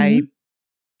that. Like I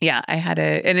had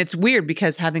and it's weird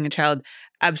because having a child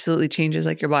absolutely changes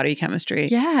like your body chemistry.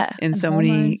 Yeah. In so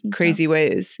many crazy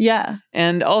ways. Yeah.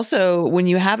 And also when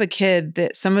you have a kid,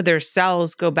 that some of their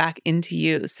cells go back into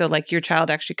you. So like your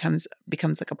child actually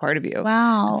becomes like a part of you.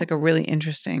 Wow. It's like a really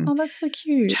interesting. Oh, that's so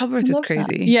cute. Childbirth is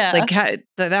crazy. That. Yeah. Like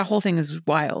that whole thing is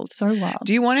wild. So wild.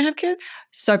 Do you want to have kids?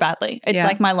 So badly. It's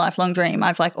like my lifelong dream.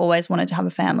 I've like always wanted to have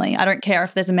a family. I don't care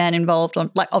if there's a man involved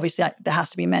or like obviously there has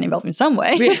to be a man involved in some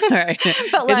way. Yeah, right.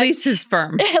 But like, at least his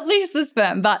sperm. At least the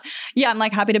sperm. But yeah, I'm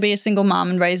like happy to be a single mom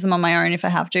and raise them on my own if I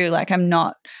have to. Like I'm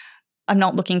not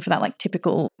looking for that like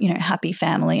typical, you know, happy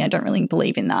family. I don't really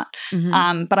believe in that.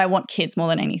 But I want kids more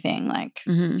than anything. Like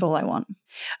that's all I want.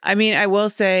 I mean, I will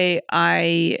say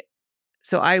I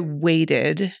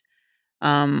waited.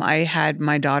 I had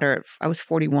my daughter, I was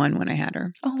 41 when I had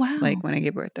her. Oh, wow. Like when I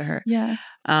gave birth to her. Yeah.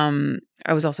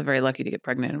 I was also very lucky to get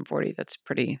pregnant at 40.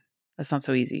 That's not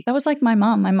so easy. That was like my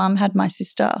mom. My mom had my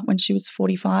sister when she was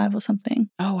 45 or something.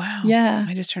 Oh, wow. Yeah.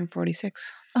 I just turned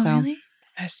 46. Oh, so really?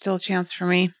 there's still a chance for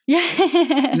me.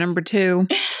 Yeah. Number 2.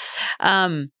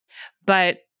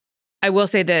 But I will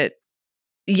say that,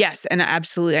 yes, and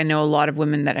absolutely, I know a lot of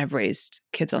women that have raised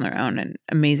kids on their own and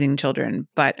amazing children,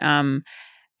 but and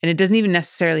it doesn't even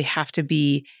necessarily have to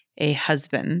be a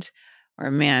husband or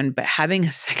a man, but having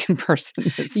a second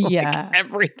person is like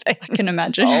everything. I can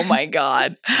imagine. Oh my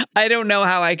God. I don't know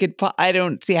how I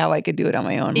don't see how I could do it on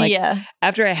my own. Like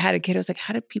after I had a kid, I was like,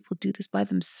 how do people do this by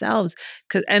themselves?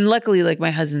 And luckily, like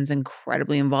my husband's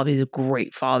incredibly involved. He's a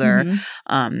great father.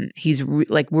 He's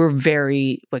we're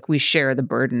very, like we share the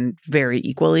burden very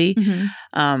equally.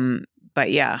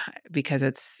 But yeah, because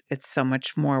it's so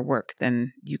much more work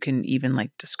than you can even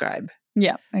like describe.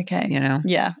 Yeah. Okay. You know?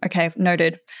 Yeah. Okay.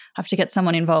 Noted. Have to get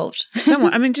someone involved.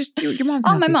 Someone. I mean, just your mom.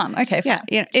 Oh, my mom. Okay. Fine.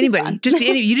 Yeah. Anybody.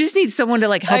 You just need someone to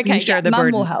like help you share the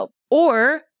burden. Mom will help.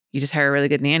 Or you just hire a really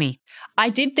good nanny. I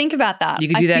did think about that. You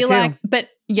could do that too. But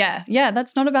yeah,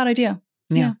 that's not a bad idea.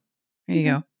 Yeah. There you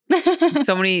go.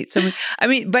 so many. I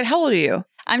mean, but how old are you?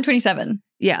 I'm 27.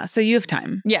 Yeah. So you have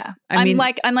time. Yeah. I mean,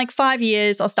 I'm like 5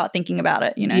 years. I'll start thinking about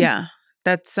it, you know? Yeah.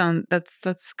 That's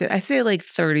good. I say like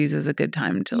 30s is a good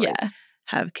time to like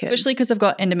have kids. Especially because I've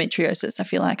got endometriosis. I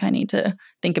feel like I need to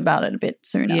think about it a bit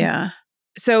sooner. Yeah.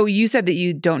 So you said that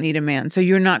you don't need a man. So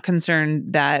you're not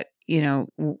concerned that, you know,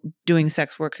 doing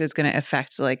sex work is going to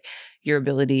affect like your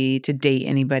ability to date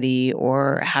anybody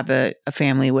or have a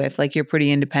family with. Like you're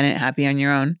pretty independent, happy on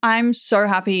your own. I'm so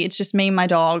happy. It's just me and my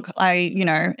dog. I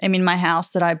am in my house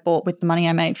that I bought with the money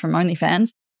I made from OnlyFans.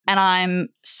 And I'm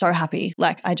so happy.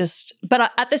 Like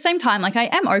but at the same time, like I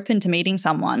am open to meeting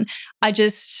someone. I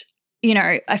just,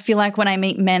 I feel like when I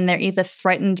meet men, they're either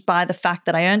threatened by the fact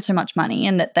that I earn so much money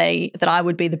and that I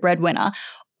would be the breadwinner,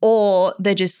 or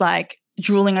they're just like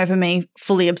drooling over me,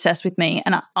 fully obsessed with me.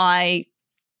 And I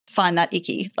find that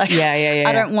icky. Like,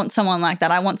 I don't want someone like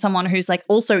that. I want someone who's like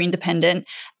also independent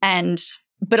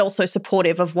but also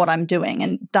supportive of what I'm doing.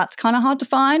 And that's kind of hard to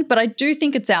find, but I do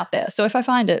think it's out there. So if I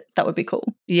find it, that would be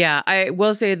cool. Yeah. I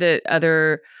will say that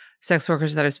other sex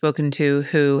workers that I've spoken to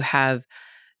who have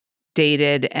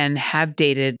dated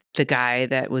the guy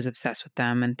that was obsessed with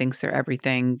them and thinks they're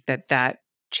everything, that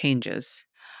changes.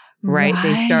 Right?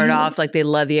 They start off like they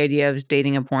love the idea of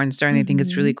dating a porn star and they think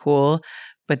it's really cool,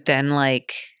 but then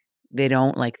like they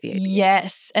don't like the idea.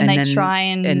 Yes, and they try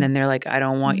and then they're like, I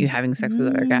don't want you having sex with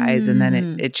other guys, and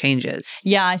then it changes.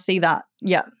 Yeah, I see that.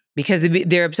 Yeah, because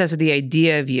they're obsessed with the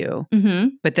idea of you,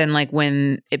 but then like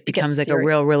when it becomes like a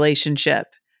real relationship,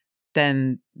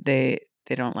 then they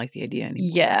don't like the idea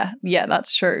anymore. Yeah,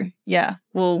 that's true. Yeah,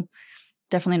 well.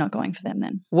 Definitely not going for them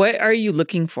then. What are you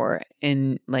looking for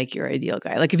in like your ideal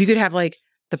guy? Like if you could have like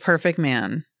the perfect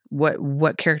man,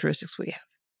 what characteristics would you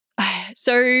have?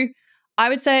 So I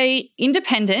would say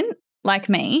independent, like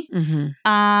me,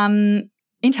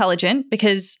 intelligent,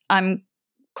 because I'm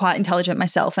quite intelligent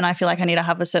myself and I feel like I need to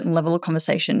have a certain level of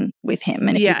conversation with him.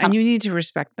 And and you need to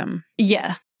respect them.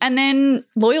 Yeah. And then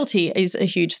loyalty is a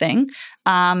huge thing.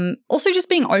 Also just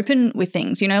being open with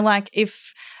things, like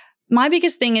if my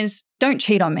biggest thing is don't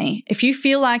cheat on me. If you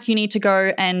feel like you need to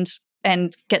go and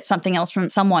get something else from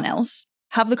someone else,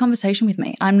 have the conversation with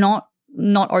me. I'm not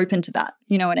open to that.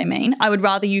 You know what I mean? I would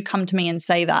rather you come to me and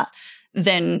say that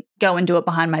than go and do it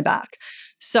behind my back.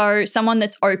 So someone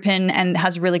that's open and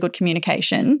has really good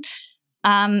communication.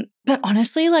 But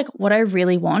honestly, like what I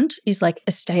really want is like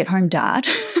a stay-at-home dad.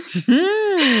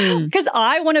 Because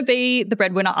I want to be the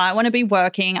breadwinner. I want to be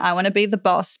working. I want to be the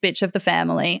boss bitch of the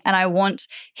family. And I want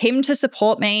him to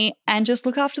support me and just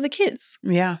look after the kids.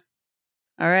 Yeah.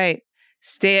 All right.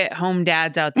 Stay-at-home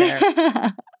dads out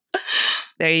there.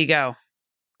 There you go.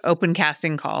 Open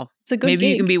casting call. It's a good Maybe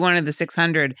gig. You can be one of the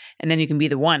 600 and then you can be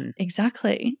the one.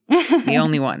 Exactly. The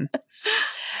only one.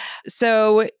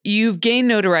 So you've gained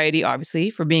notoriety, obviously,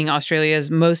 for being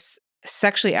Australia's most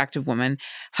sexually active woman.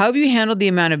 How have you handled the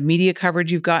amount of media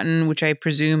coverage you've gotten, which I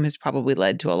presume has probably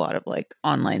led to a lot of like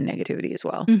online negativity as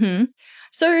well?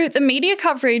 So the media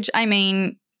coverage, I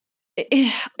mean,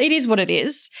 it is what it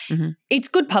is. It's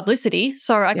good publicity,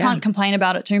 so I can't complain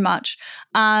about it too much.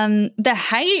 The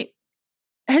hate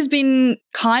has been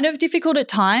kind of difficult at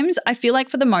times. I feel like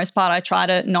for the most part, I try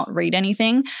to not read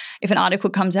anything. If an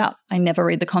article comes out, I never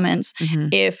read the comments.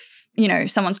 If,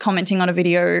 someone's commenting on a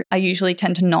video, I usually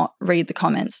tend to not read the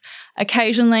comments.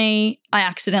 Occasionally, I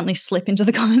accidentally slip into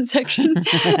the comment section and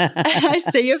I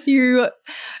see a few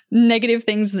negative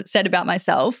things that said about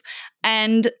myself.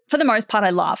 And for the most part,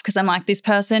 I laugh because I'm like, this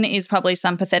person is probably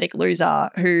some pathetic loser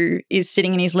who is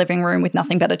sitting in his living room with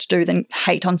nothing better to do than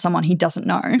hate on someone he doesn't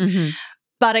know.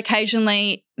 But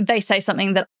occasionally they say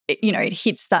something that, it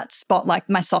hits that spot, like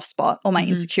my soft spot or my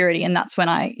insecurity. And that's when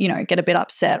I, get a bit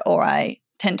upset or I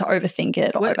tend to overthink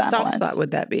it or overanalyze. What soft spot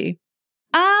would that be?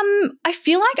 I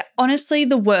feel like, honestly,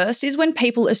 the worst is when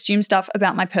people assume stuff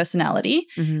about my personality.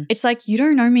 It's like, you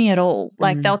don't know me at all.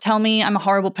 Like they'll tell me I'm a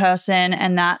horrible person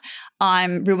and that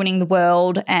I'm ruining the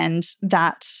world and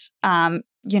that,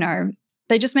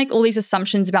 they just make all these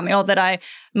assumptions about me, that I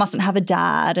mustn't have a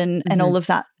dad and all of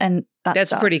that. And that's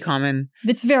stuff. Pretty common.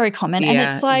 It's very common. And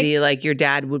it's like, your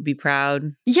dad would be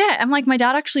proud. Yeah. I'm like, my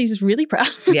dad actually is really proud.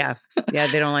 Yeah.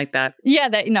 They don't like that. Yeah.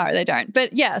 No, they don't.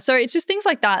 But yeah, so it's just things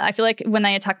like that. I feel like when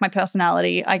they attack my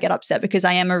personality, I get upset because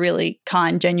I am a really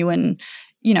kind, genuine,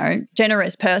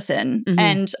 generous person.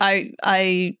 And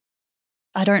I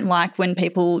don't like when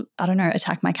people,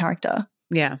 attack my character.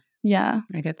 Yeah. Yeah.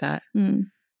 I get that.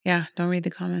 Yeah, don't read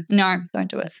the comments. No, don't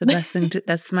do it. That's the best thing.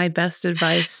 That's my best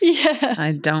advice. Yeah.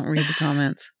 I don't read the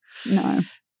comments. No.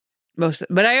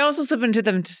 But I also slip into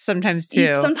them sometimes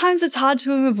too. Sometimes it's hard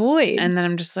to avoid. And then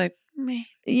I'm just like, meh.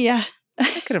 Yeah.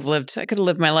 I could have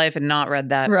lived my life and not read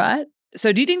that. Right.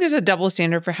 So do you think there's a double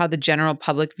standard for how the general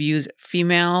public views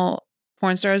female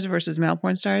porn stars versus male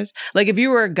porn stars? Like if you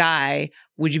were a guy,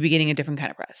 would you be getting a different kind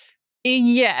of press?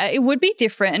 Yeah, it would be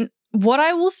different. What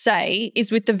I will say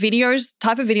is with the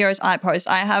type of videos I post,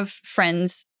 I have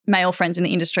friends, male friends in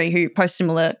the industry who post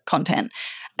similar content.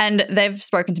 And they've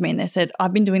spoken to me and they said,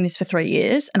 I've been doing this for 3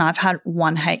 years and I've had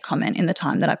one hate comment in the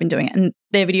time that I've been doing it. And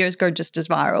their videos go just as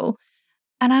viral.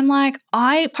 And I'm like,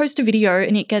 I post a video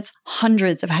and it gets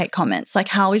hundreds of hate comments. Like,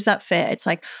 how is that fair? It's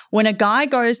like when a guy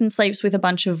goes and sleeps with a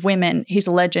bunch of women, he's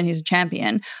a legend, he's a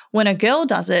champion. When a girl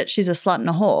does it, she's a slut and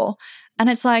a whore. And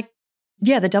it's like,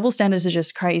 yeah, the double standards are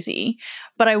just crazy.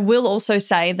 But I will also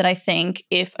say that I think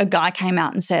if a guy came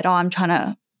out and said, oh, I'm trying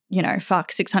to,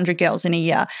 fuck 600 girls in a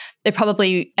year, they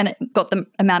probably, and it got the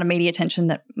amount of media attention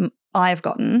that I've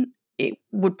gotten, it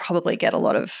would probably get a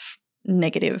lot of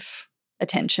negative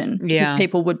attention. Yeah. Because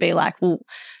people would be like, well,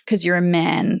 because you're a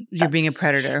man. You're being a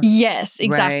predator. Yes,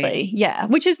 exactly. Right. Yeah.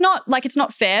 Which is not, like, it's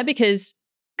not fair because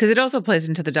it also plays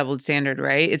into the double standard,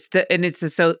 right? It's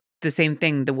the same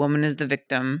thing. The woman is the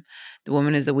victim. The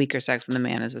woman is the weaker sex and the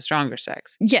man is the stronger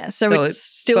sex. Yeah. So it's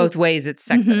still both ways it's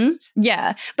sexist.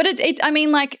 Yeah. But it's I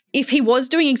mean, like, if he was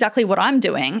doing exactly what I'm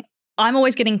doing, I'm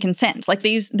always getting consent. Like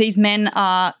these men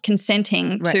are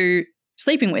consenting to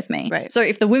sleeping with me. Right. So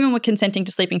if the women were consenting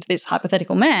to sleeping to this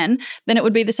hypothetical man, then it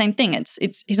would be the same thing.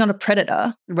 He's not a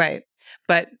predator. Right.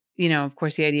 But, of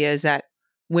course the idea is that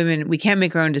women, we can't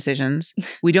make our own decisions.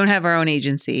 We don't have our own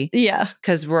agency. Yeah.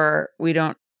 Because we're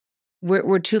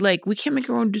too like, we can't make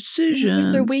our own decisions.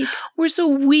 We're so weak. We're so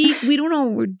weak. We don't know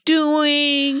what we're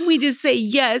doing. We just say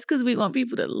yes because we want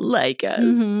people to like us.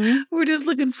 Mm-hmm. We're just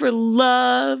looking for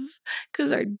love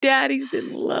because our daddies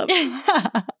didn't love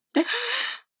us.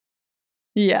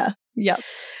 Yeah. Yep.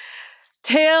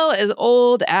 Tale as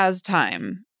old as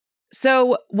time.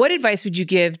 So what advice would you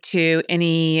give to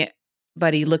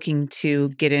anybody looking to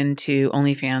get into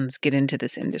OnlyFans, get into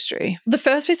this industry? The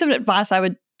first piece of advice I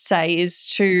would say is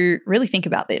to really think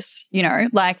about this.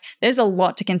 Like there's a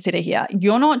lot to consider here.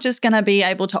 You're not just going to be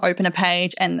able to open a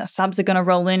page and the subs are going to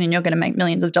roll in and you're going to make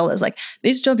millions of dollars. Like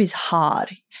this job is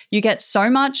hard. You get so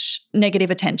much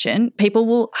negative attention. People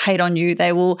will hate on you.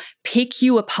 They will pick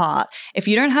you apart. If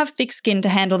you don't have thick skin to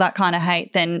handle that kind of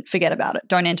hate, then forget about it.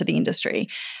 Don't enter the industry.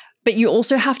 But you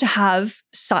also have to have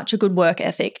such a good work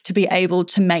ethic to be able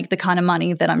to make the kind of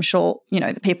money that I'm sure,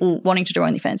 the people wanting to do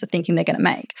OnlyFans are thinking they're going to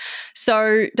make.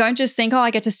 So don't just think,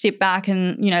 I get to sit back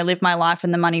and, live my life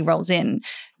and the money rolls in.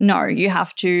 No, you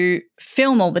have to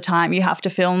film all the time. You have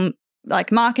to film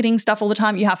like marketing stuff all the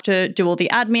time. You have to do all the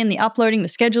admin, the uploading, the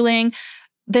scheduling.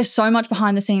 There's so much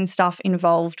behind the scenes stuff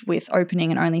involved with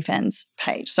opening an OnlyFans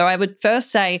page. So I would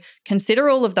first say, consider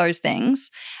all of those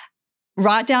things.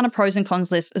 Write down a pros and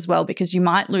cons list as well because you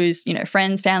might lose,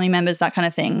 friends, family members, that kind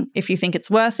of thing. If you think it's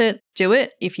worth it, do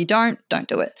it. If you don't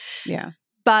do it. Yeah.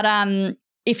 But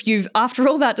if you've, after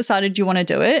all that, decided you want to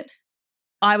do it,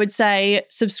 I would say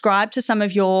subscribe to some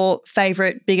of your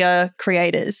favorite bigger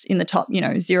creators in the top,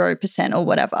 0% or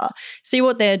whatever. See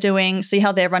what they're doing, see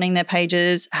how they're running their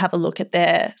pages, have a look at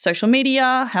their social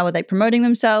media, how are they promoting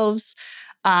themselves?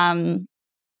 And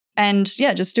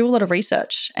yeah, just do a lot of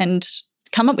research and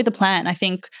come up with a plan. I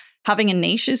think having a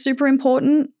niche is super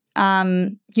important.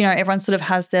 Everyone sort of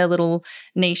has their little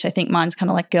niche. I think mine's kind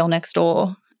of like girl next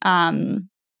door.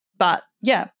 But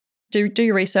yeah, do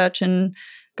your research and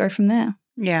go from there.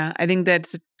 Yeah, I think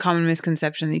that's a common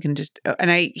misconception that you can just,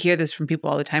 and I hear this from people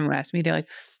all the time who ask me, they're like,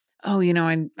 I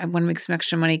want to make some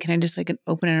extra money. Can I just like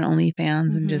open an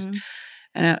OnlyFans and just,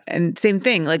 and same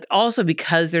thing, like also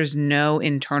because there's no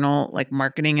internal like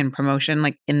marketing and promotion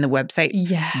like in the website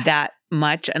that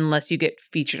much unless you get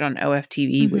featured on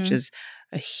OFTV, which is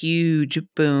a huge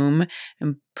boom.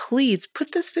 And please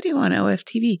put this video on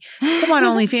OFTV. Come on,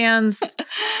 OnlyFans.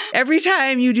 Every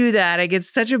time you do that, I get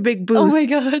such a big boost. Oh my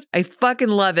God. I fucking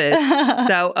love it.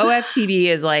 So OFTV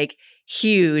is like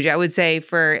huge. I would say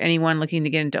for anyone looking to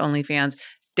get into OnlyFans,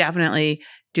 definitely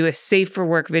do a safe for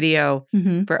work video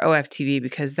for OFTV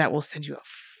because that will send you a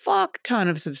fuck ton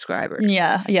of subscribers.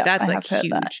 Yeah. That's like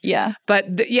huge. That. Yeah. But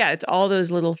it's all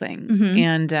those little things.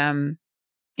 And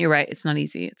you're right. It's not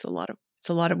easy. It's a lot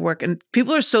of work. And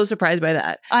people are so surprised by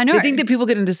that. I know. They think that people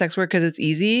get into sex work because it's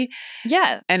easy.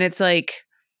 Yeah. And it's like,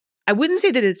 I wouldn't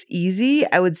say that it's easy.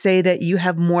 I would say that you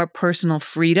have more personal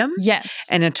freedom. Yes.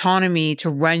 And autonomy to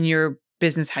run your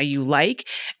business how you like,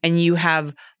 and you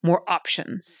have more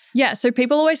options. Yeah. So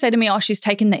people always say to me, she's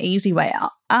taken the easy way out.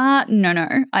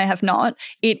 No, I have not.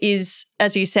 It is,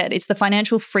 as you said, it's the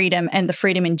financial freedom and the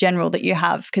freedom in general that you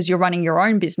have because you're running your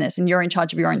own business and you're in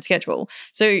charge of your own schedule.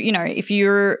 So, if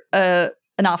you're a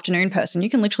an afternoon person. You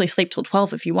can literally sleep till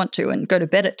 12 if you want to and go to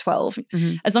bed at 12.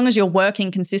 As long as you're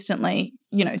working consistently,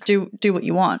 you know, do what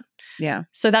you want. Yeah.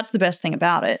 So that's the best thing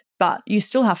about it. But you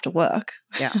still have to work.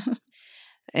 Yeah.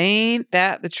 Ain't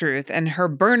that the truth? And her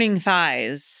burning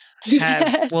thighs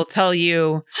will tell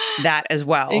you that as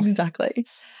well. Exactly.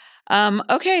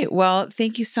 Okay. Well,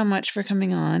 thank you so much for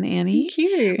coming on, Annie. Thank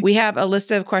you. We have a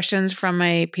list of questions from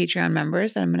my Patreon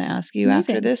members that I'm going to ask you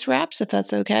after this wraps, if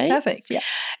that's okay. Perfect. Yeah.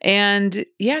 And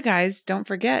yeah, guys, don't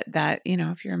forget that, you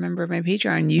know, if you're a member of my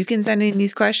Patreon, you can send in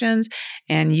these questions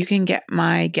and you can get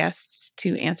my guests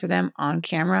to answer them on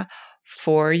camera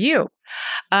for you.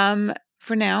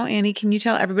 For now, Annie, can you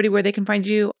tell everybody where they can find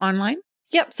you online?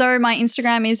 Yep. So my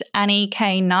Instagram is Annie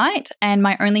K Knight and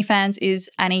my OnlyFans is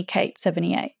Annie Kate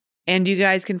 78. And you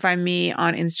guys can find me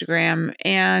on Instagram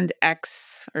and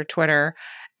X or Twitter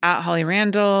at Holly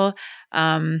Randall.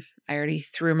 I already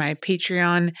threw my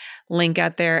Patreon link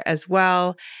out there as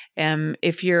well.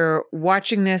 If you're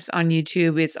watching this on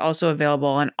YouTube, it's also available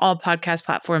on all podcast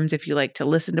platforms if you like to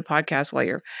listen to podcasts while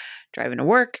you're driving to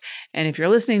work. And if you're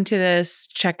listening to this,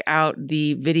 check out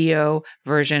the video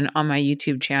version on my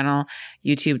YouTube channel,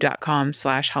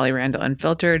 youtube.com/Holly Randall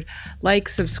Unfiltered. Like,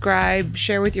 subscribe,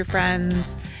 share with your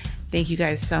friends. Thank you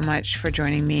guys so much for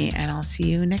joining me, and I'll see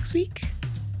you next week.